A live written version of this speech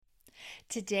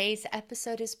Today's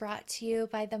episode is brought to you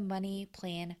by the Money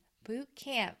Plan Boot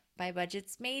Camp by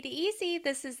Budgets Made Easy.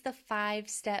 This is the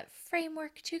 5-step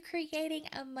framework to creating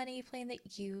a money plan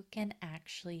that you can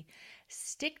actually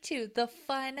stick to. The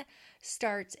fun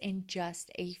starts in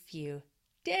just a few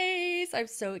days. I'm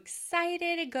so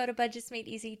excited. Go to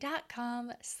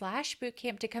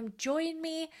budgetsmadeeasy.com/bootcamp to come join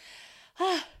me.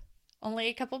 Only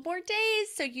a couple more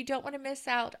days, so you don't want to miss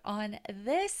out on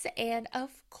this. And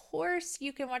of course,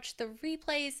 you can watch the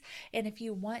replays. And if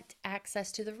you want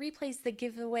access to the replays, the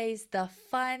giveaways, the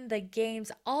fun, the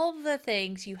games, all the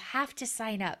things, you have to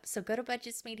sign up. So go to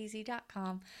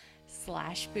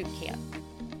budgetsmadeeasy.com/bootcamp.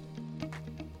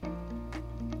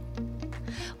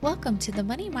 Welcome to the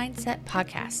Money Mindset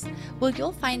Podcast, where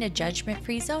you'll find a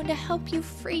judgment-free zone to help you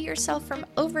free yourself from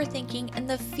overthinking and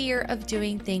the fear of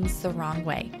doing things the wrong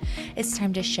way. It's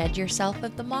time to shed yourself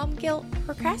of the mom guilt,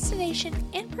 procrastination,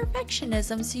 and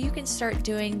perfectionism so you can start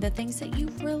doing the things that you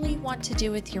really want to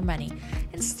do with your money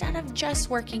instead of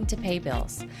just working to pay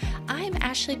bills. I'm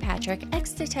Ashley Patrick,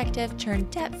 ex-detective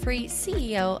turned debt-free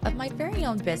CEO of my very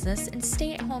own business and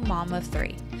stay-at-home mom of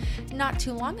 3. Not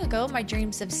too long ago, my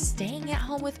dreams of staying at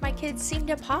home with my kids seemed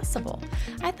impossible.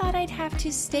 I thought I'd have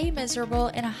to stay miserable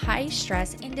in a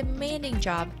high-stress and demanding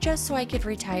job just so I could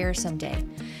retire someday.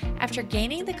 After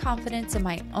gaining the confidence in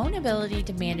my own ability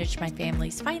to manage my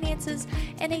family's finances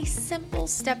and a simple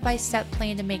step-by-step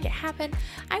plan to make it happen,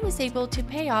 I was able to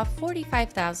pay off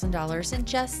 $45,000 in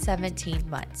just 17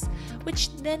 months, which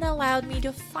then allowed me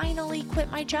to finally quit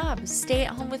my job, stay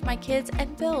at home with my kids,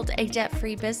 and build a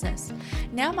debt-free business.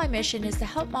 Now my mission is to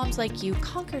help moms like you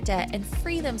conquer debt and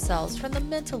free themselves from the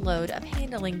mental load of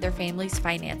handling their family's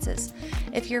finances.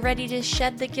 If you're ready to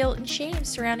shed the guilt and shame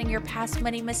surrounding your past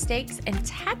money mistakes and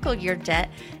tackle your debt,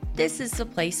 this is the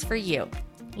place for you.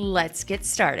 Let's get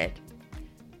started.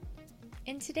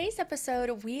 In today's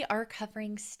episode, we are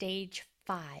covering stage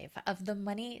 5 of the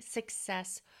Money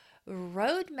Success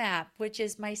Roadmap, which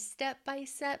is my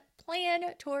step-by-step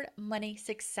plan toward money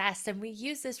success. And we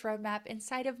use this roadmap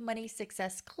inside of Money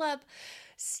Success Club,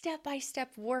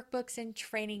 step-by-step workbooks and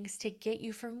trainings to get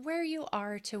you from where you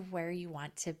are to where you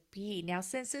want to be. Now,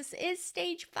 since this is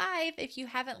stage 5, if you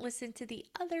haven't listened to the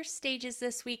other stages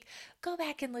this week, go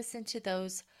back and listen to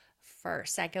those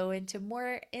first. I go into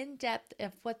more in depth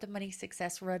of what the Money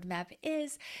Success Roadmap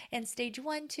is and stage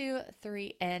 1, 2,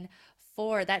 3, and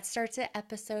 4. That starts at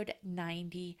episode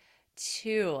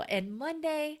 92. And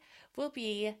Monday will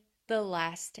be the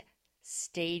last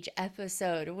stage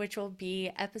episode, which will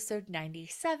be episode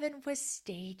 97 with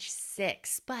stage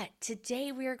 6. But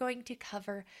today we are going to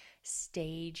cover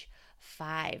stage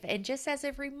 5. And just as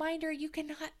a reminder, you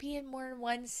cannot be in more than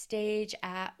one stage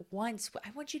at once.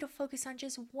 I want you to focus on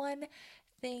just one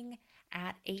thing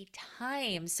at a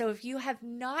time. So if you have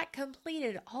not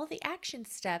completed all the action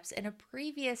steps in a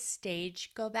previous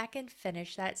stage, go back and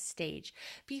finish that stage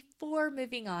before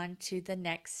moving on to the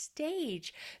next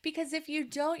stage. Because if you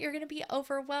don't, you're going to be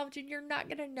overwhelmed and you're not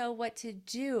going to know what to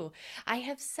do. I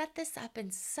have set this up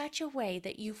in such a way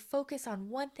that you focus on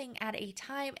one thing at a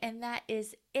time, and that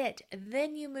is it.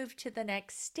 Then you move to the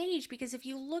next stage, because if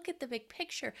you look at the big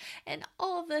picture and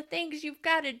all the things you've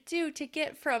got to do to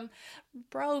get from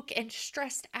broke and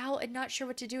stressed out and not sure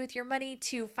what to do with your money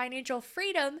to financial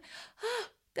freedom,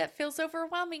 that feels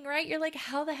overwhelming, right? You're like,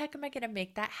 how the heck am I going to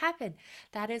make that happen?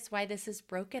 That is why this is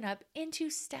broken up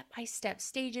into step-by-step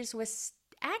stages with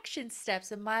action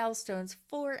steps and milestones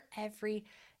for every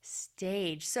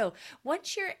stage. So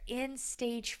once you're in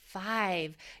stage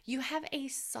 5, you have a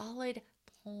solid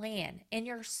plan and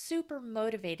you're super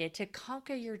motivated to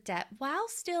conquer your debt while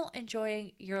still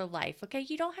enjoying your life. Okay,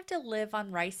 you don't have to live on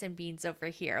rice and beans over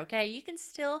here. Okay, you can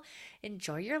still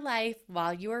enjoy your life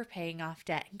while you are paying off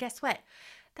debt. And guess what?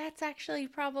 That's actually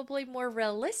probably more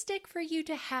realistic for you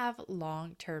to have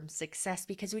long-term success,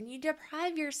 because when you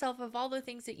deprive yourself of all the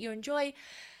things that you enjoy,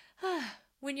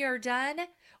 when you're done,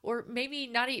 or maybe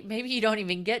not, maybe you don't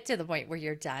even get to the point where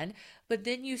you're done, but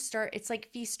then you start, it's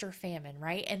like feast or famine,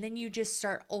 right? And then you just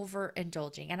start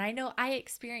overindulging. And I know I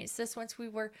experienced this once we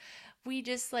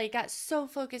just like got so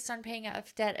focused on paying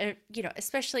off debt,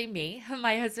 especially me.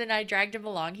 My husband, I dragged him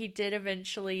along. He did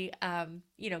eventually,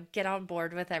 get on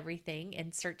board with everything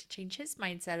and start to change his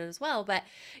mindset as well. But,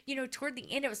 toward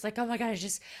the end, it was like, oh my gosh,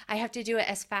 I have to do it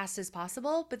as fast as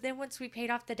possible. But then once we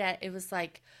paid off the debt, it was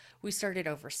like, we started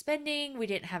overspending. We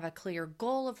didn't have a clear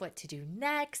goal of what to do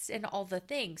next and all the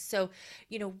things. So,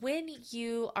 when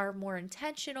you are more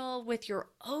intentional with your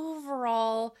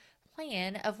overall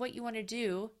plan of what you want to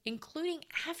do, including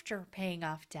after paying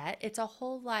off debt, it's a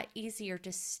whole lot easier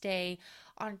to stay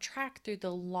on track through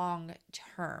the long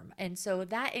term. And so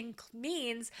that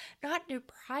means not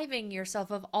depriving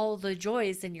yourself of all the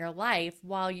joys in your life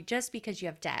just because you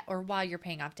have debt or while you're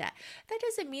paying off debt. That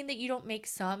doesn't mean that you don't make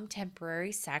some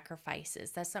temporary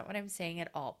sacrifices. That's not what I'm saying at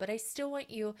all. But I still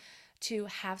want you to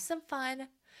have some fun.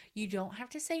 You don't have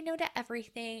to say no to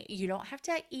everything. You don't have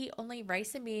to eat only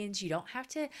rice and beans. You don't have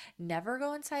to never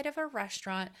go inside of a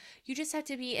restaurant. You just have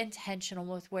to be intentional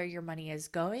with where your money is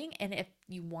going. And if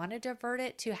you want to divert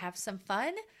it to have some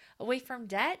fun away from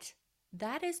debt,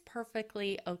 that is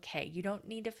perfectly okay. You don't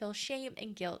need to feel shame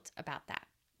and guilt about that.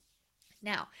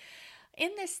 Now,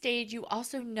 in this stage, you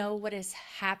also know what is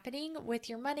happening with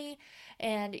your money,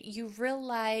 and you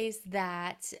realize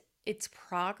that it's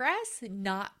progress,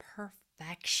 not perfection.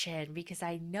 Because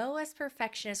I know as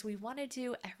perfectionists, we want to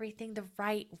do everything the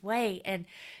right way. And,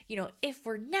 if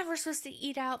we're never supposed to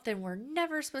eat out, then we're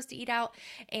never supposed to eat out.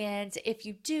 And if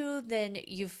you do, then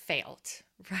you've failed,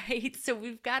 right? So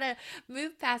we've got to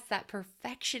move past that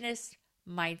perfectionist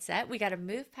mindset. We got to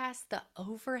move past the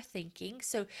overthinking.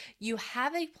 So you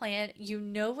have a plan, you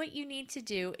know what you need to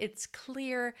do. It's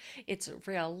clear, it's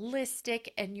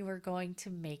realistic, and you are going to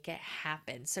make it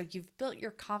happen. So you've built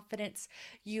your confidence,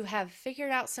 you have figured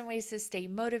out some ways to stay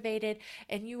motivated,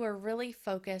 and you are really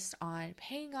focused on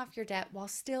paying off your debt while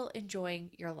still enjoying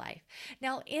your life.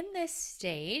 Now, in this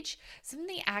stage, some of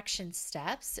the action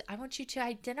steps, I want you to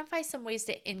identify some ways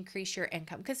to increase your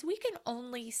income, because we can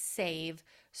only save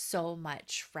so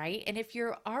much, right? And if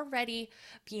you're already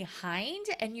behind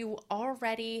and you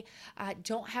already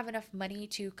don't have enough money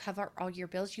to cover all your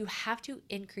bills, you have to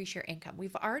increase your income.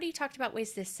 We've already talked about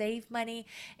ways to save money,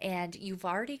 and you've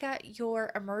already got your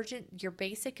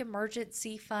basic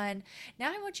emergency fund.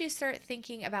 Now I want you to start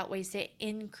thinking about ways to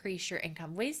increase your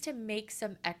income, ways to make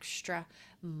some extra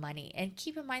money. And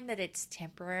keep in mind that it's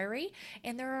temporary,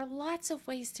 and there are lots of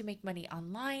ways to make money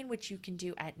online, which you can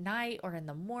do at night or in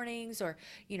the mornings, or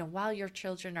while your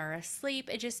children are asleep.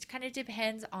 It just kind of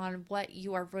depends on what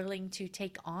you are willing to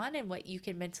take on and what you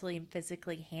can mentally and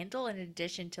physically handle in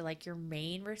addition to like your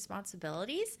main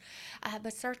responsibilities.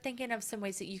 But start thinking of some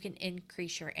ways that you can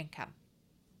increase your income.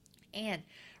 And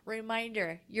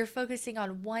reminder, you're focusing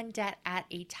on one debt at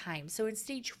a time. So in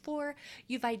stage 4,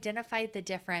 you've identified the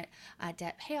different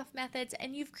debt payoff methods,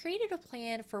 and you've created a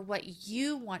plan for what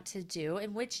you want to do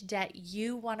and which debt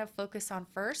you want to focus on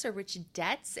first, or which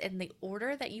debts in the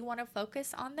order that you want to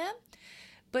focus on them.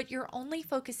 But you're only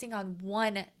focusing on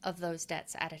one of those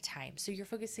debts at a time. So you're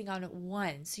focusing on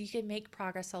one, so you can make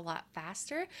progress a lot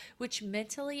faster, which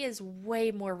mentally is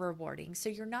way more rewarding. So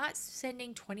you're not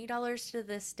sending $20 to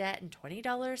this debt and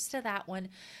 $20 to that one.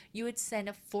 You would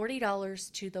send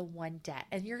 $40 to the one debt,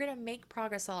 and you're going to make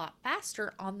progress a lot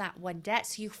faster on that one debt.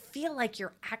 So you feel like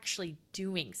you're actually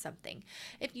doing something.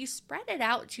 If you spread it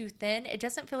out too thin, it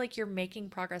doesn't feel like you're making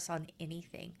progress on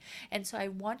anything. And so I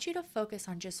want you to focus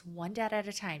on just one debt at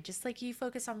a time. Just like you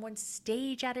focus on one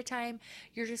stage at a time,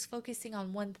 you're just focusing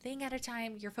on one thing at a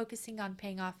time. You're focusing on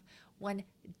paying off one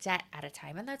debt at a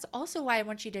time. And that's also why I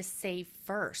want you to save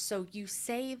first. So you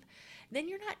save, then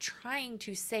you're not trying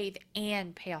to save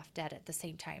and pay off debt at the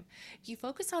same time. If you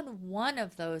focus on one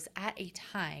of those at a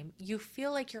time, you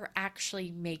feel like you're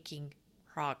actually making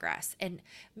progress. And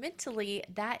mentally,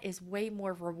 that is way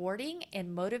more rewarding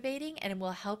and motivating, and it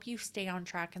will help you stay on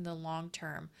track in the long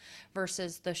term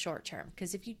versus the short term.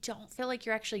 Because if you don't feel like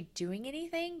you're actually doing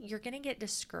anything, you're going to get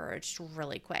discouraged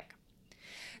really quick.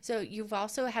 So you've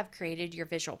also have created your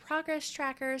visual progress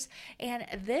trackers, and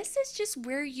this is just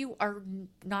where you are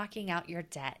knocking out your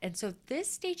debt. And so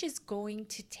this stage is going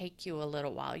to take you a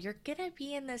little while. You're going to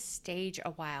be in this stage a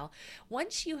while.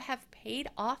 Once you have paid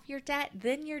off your debt,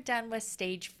 then you're done with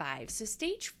stage 5. So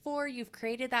stage 4, you've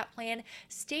created that plan.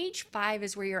 Stage 5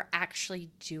 is where you're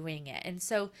actually doing it. And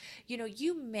so,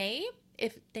 you may,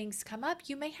 if things come up,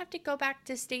 you may have to go back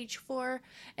to stage 4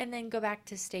 and then go back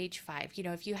to stage 5.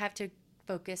 If you have to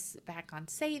focus back on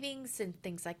savings and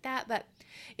things like that. But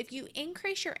if you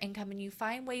increase your income and you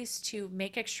find ways to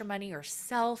make extra money or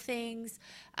sell things,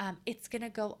 it's going to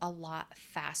go a lot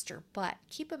faster. But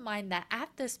keep in mind that at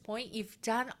this point, you've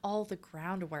done all the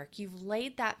groundwork. You've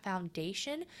laid that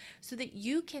foundation so that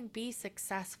you can be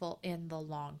successful in the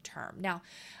long term. Now,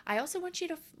 I also want you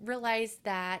to realize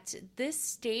that this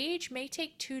stage may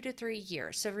take 2 to 3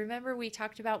 years. So remember, we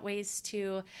talked about ways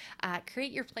to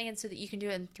create your plan so that you can do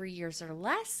it in 3 years or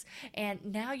less. And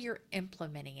now you're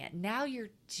implementing it. Now you're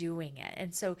doing it.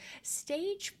 And so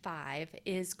stage 5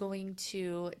 is going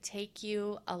to take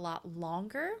you a lot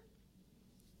longer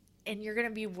and you're going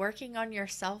to be working on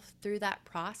yourself through that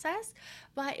process.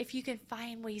 But if you can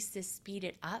find ways to speed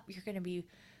it up, you're going to be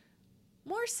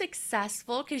more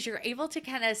successful because you're able to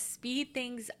kind of speed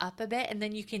things up a bit, and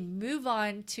then you can move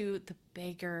on to the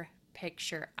bigger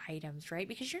picture items, right?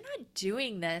 Because you're not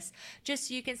doing this just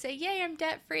so you can say, yay, I'm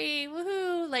debt free,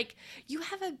 woohoo. Like, you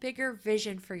have a bigger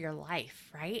vision for your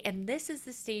life, right? And this is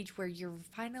the stage where you're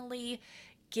finally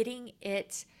getting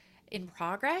it in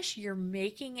progress, you're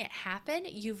making it happen,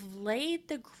 you've laid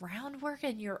the groundwork,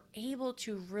 and you're able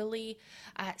to really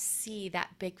see that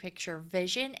big picture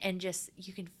vision, and just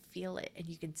you can feel it and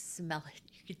you can smell it,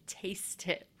 you can taste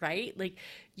it, right? Like,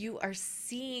 you are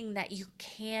seeing that you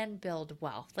can build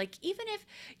wealth. Like, even if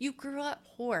you grew up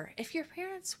poor, if your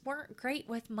parents weren't great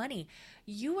with money,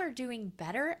 you are doing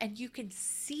better, and you can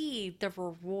see the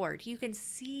reward. You can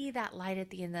see that light at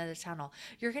the end of the tunnel.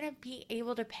 You're going to be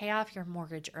able to pay off your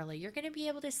mortgage early. You're going to be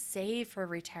able to save for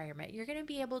retirement. You're going to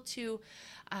be able to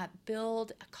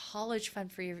build a college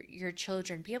fund for your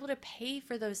children, be able to pay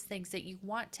for those things that you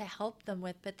want to help them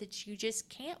with, but that you just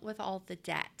can't with all the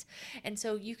debt. And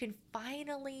so you can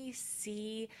finally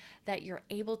see that you're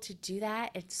able to do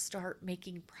that and start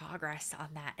making progress on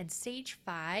that. And stage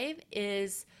 5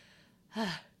 is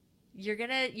you're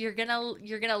gonna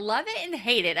love it and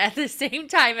hate it at the same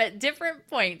time at different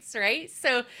points, right?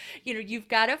 So you've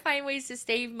got to find ways to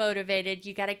stay motivated.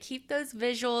 You got to keep those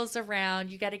visuals around.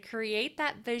 You got to create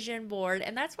that vision board,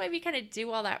 and that's why we kind of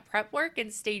do all that prep work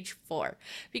in stage 4,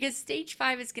 because stage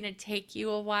 5 is going to take you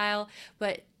a while,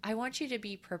 but I want you to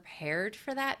be prepared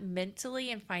for that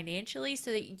mentally and financially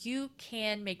so that you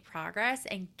can make progress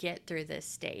and get through this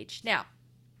stage. Now,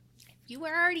 if you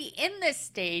are already in this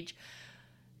stage,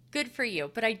 good for you.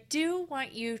 But I do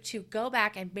want you to go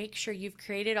back and make sure you've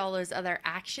created all those other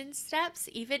action steps,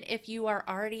 even if you are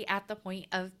already at the point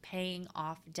of paying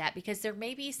off debt, because there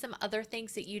may be some other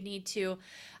things that you need to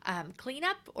clean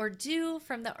up or do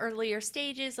from the earlier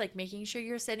stages, like making sure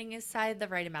you're setting aside the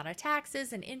right amount of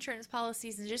taxes and insurance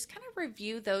policies, and just kind of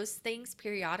review those things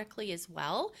periodically as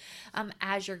well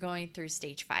as you're going through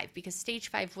stage 5, because stage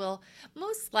 5 will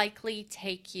most likely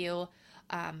take you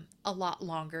a lot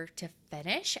longer to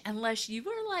finish, unless you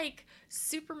are like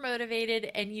super motivated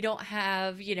and you don't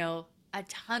have, a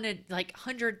ton of like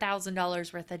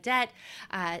 $100,000 worth of debt.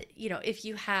 If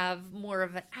you have more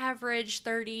of an average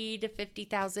 30 to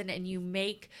 50,000 and you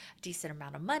make a decent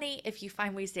amount of money, if you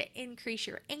find ways to increase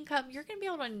your income, you're going to be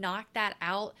able to knock that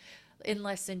out in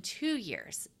less than 2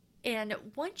 years. And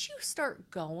once you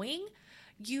start going,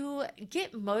 you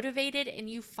get motivated and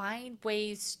you find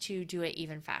ways to do it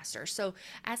even faster. So,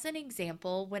 as an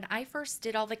example, when I first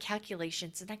did all the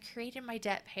calculations and I created my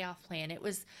debt payoff plan, it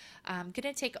was going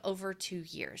to take over 2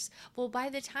 years. Well, by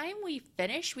the time we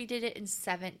finished, we did it in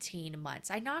 17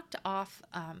 months. I knocked off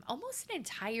almost an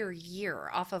entire year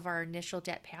off of our initial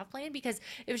debt payoff plan, because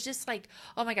it was just like,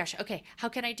 oh my gosh, okay, how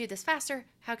can I do this faster?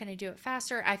 How can I do it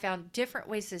faster? I found different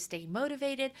ways to stay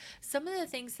motivated. Some of the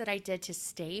things that I did to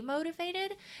stay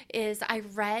motivated is I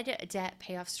read debt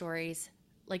payoff stories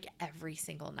like every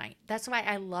single night. That's why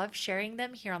I love sharing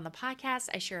them here on the podcast.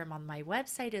 I share them on my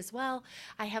website as well.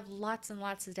 I have lots and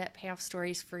lots of debt payoff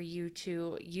stories for you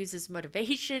to use as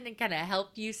motivation and kind of help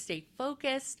you stay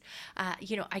focused.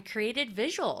 I created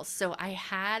visuals. So I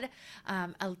had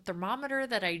a thermometer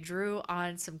that I drew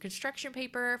on some construction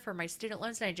paper for my student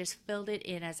loans, and I just filled it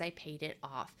in as I paid it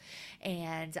off.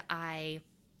 And I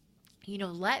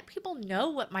let people know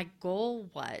what my goal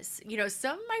was.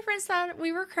 Some of my friends thought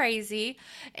we were crazy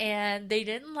and they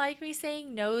didn't like me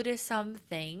saying no to some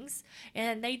things.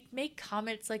 And they'd make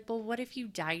comments like, well, what if you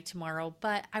die tomorrow?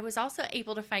 But I was also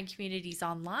able to find communities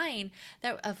online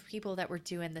of people that were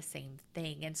doing the same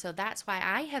thing. And so that's why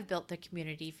I have built the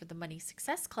community for the Money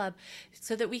Success Club,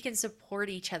 so that we can support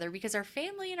each other, because our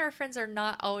family and our friends are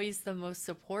not always the most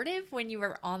supportive when you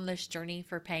are on this journey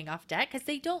for paying off debt, because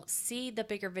they don't see the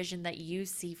bigger vision that you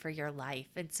see for your life.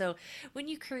 And so when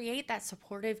you create that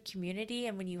supportive community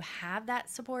and when you have that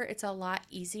support, it's a lot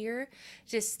easier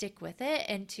to stick with it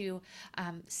and to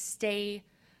stay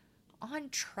on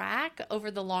track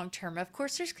over the long term. Of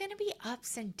course, there's going to be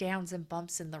ups and downs and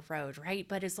bumps in the road, right?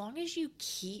 But as long as you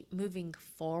keep moving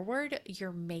forward,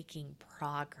 you're making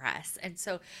progress. And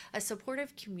so a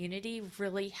supportive community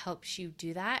really helps you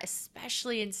do that,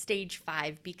 especially in stage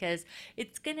 5, because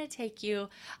it's going to take you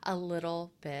a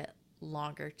little bit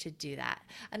longer to do that.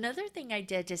 Another thing I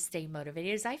did to stay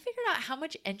motivated is I figured out how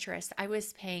much interest I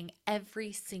was paying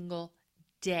every single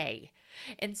day.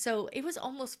 And so it was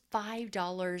almost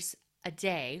 $5 a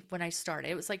day when I started.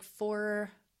 It was like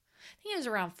I think it was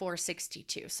around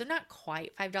 $4.62. So not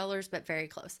quite $5, but very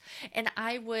close. And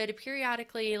I would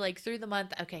periodically, like through the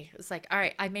month, okay, it's like, all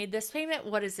right, I made this payment.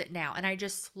 What is it now? And I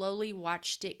just slowly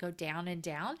watched it go down and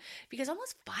down, because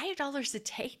almost $5 a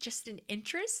day just in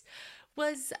interest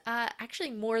was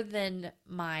actually more than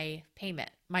my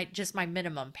payment, my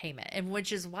minimum payment, and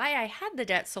which is why I had the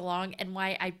debt so long and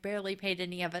why I barely paid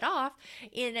any of it off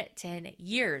in 10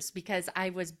 years, because I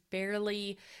was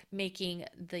barely making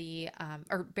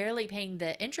or barely paying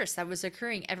the interest that was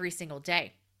accruing every single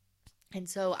day. And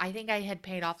so I think I had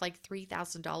paid off like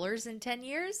 $3,000 in 10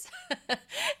 years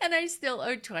and I still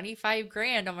owed 25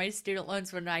 grand on my student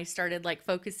loans when I started like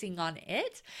focusing on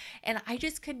it. And I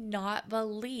just could not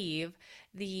believe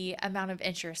the amount of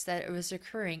interest that it was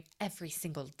accruing every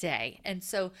single day. And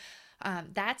so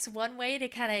that's one way to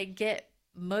kind of get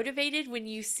motivated when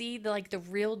you see the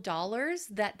real dollars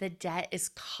that the debt is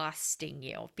costing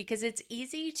you, because it's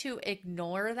easy to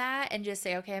ignore that and just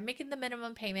say, okay, I'm making the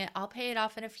minimum payment, I'll pay it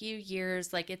off in a few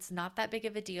years, like it's not that big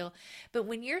of a deal. But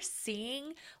when you're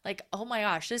seeing like, oh my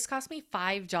gosh, this cost me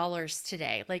 $5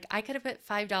 today, like I could have put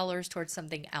 $5 towards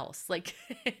something else, like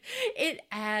it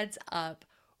adds up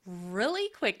really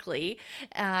quickly.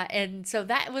 And so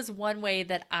that was one way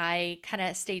that I kind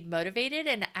of stayed motivated.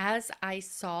 And as I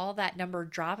saw that number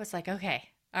drop, it's like, okay,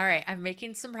 all right, I'm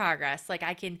making some progress. Like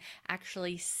I can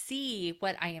actually see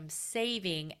what I am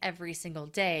saving every single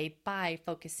day by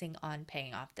focusing on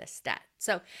paying off this debt.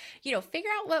 So,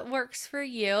 figure out what works for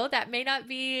you. That may not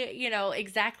be,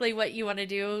 exactly what you want to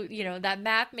do. That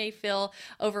math may feel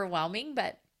overwhelming,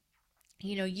 but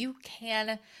you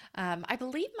can, I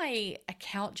believe my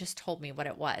account just told me what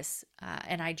it was,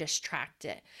 and I just tracked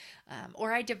it.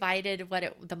 Or I divided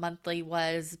what the monthly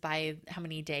was by how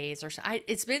many days or so.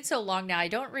 It's been so long now. I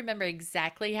don't remember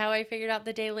exactly how I figured out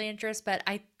the daily interest, but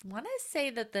I want to say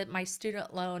that my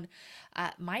student loan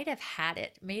may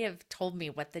have told me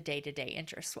what the day-to-day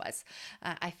interest was.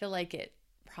 I feel like it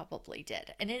probably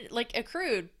did. And it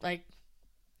accrued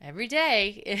every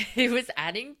day. It was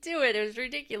adding to it. It was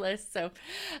ridiculous. So,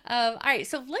 all right.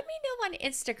 So let me know on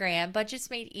Instagram,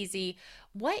 Budgets Made Easy,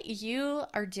 what you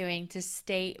are doing to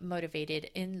stay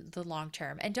motivated in the long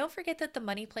term. And don't forget that the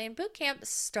Money Plan Bootcamp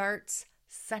starts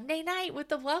Sunday night with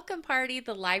the welcome party.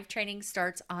 The live training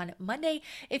starts on Monday.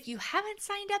 If you haven't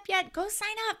signed up yet, go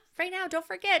sign up right now. Don't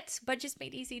forget,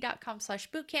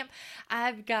 budgetsmadeeasy.com/bootcamp.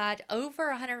 I've got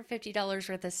over $150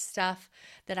 worth of stuff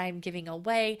that I'm giving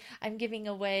away. I'm giving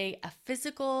away a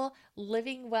physical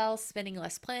Living Well, Spending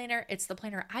Less planner. It's the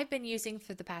planner I've been using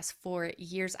for the past 4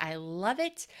 years. I love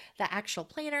it. The actual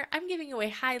planner. I'm giving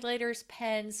away highlighters,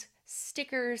 pens,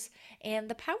 stickers, and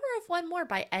The Power of One More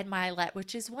by Ed Mylett,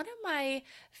 which is one of my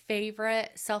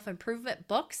favorite self-improvement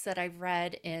books that I've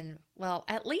read in, well,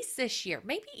 at least this year,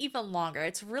 maybe even longer.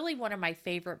 It's really one of my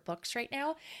favorite books right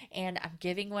now, and I'm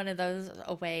giving one of those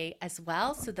away as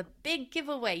well. So the big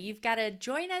giveaway, you've got to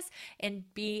join us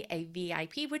and be a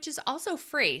VIP, which is also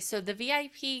free. So the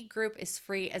VIP group is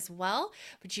free as well,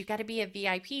 but you've got to be a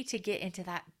VIP to get into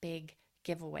that big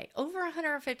giveaway. Over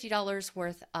 $150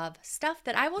 worth of stuff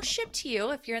that I will ship to you.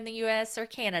 If you're in the US or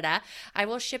Canada, I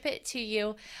will ship it to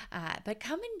you. But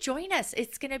come and join us.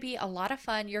 It's going to be a lot of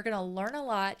fun. You're going to learn a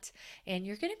lot, and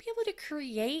you're going to be able to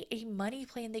create a money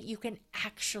plan that you can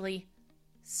actually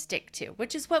stick to,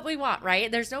 which is what we want,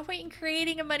 right? There's no point in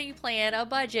creating a money plan, a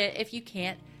budget, if you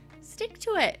can't stick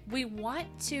to it. We want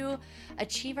to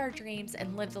achieve our dreams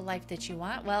and live the life that you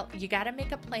want. Well, you got to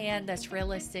make a plan that's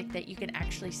realistic, that you can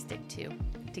actually stick to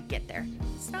get there.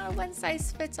 It's not a one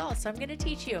size fits all. So I'm going to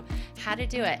teach you how to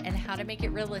do it and how to make it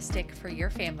realistic for your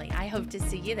family. I hope to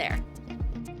see you there.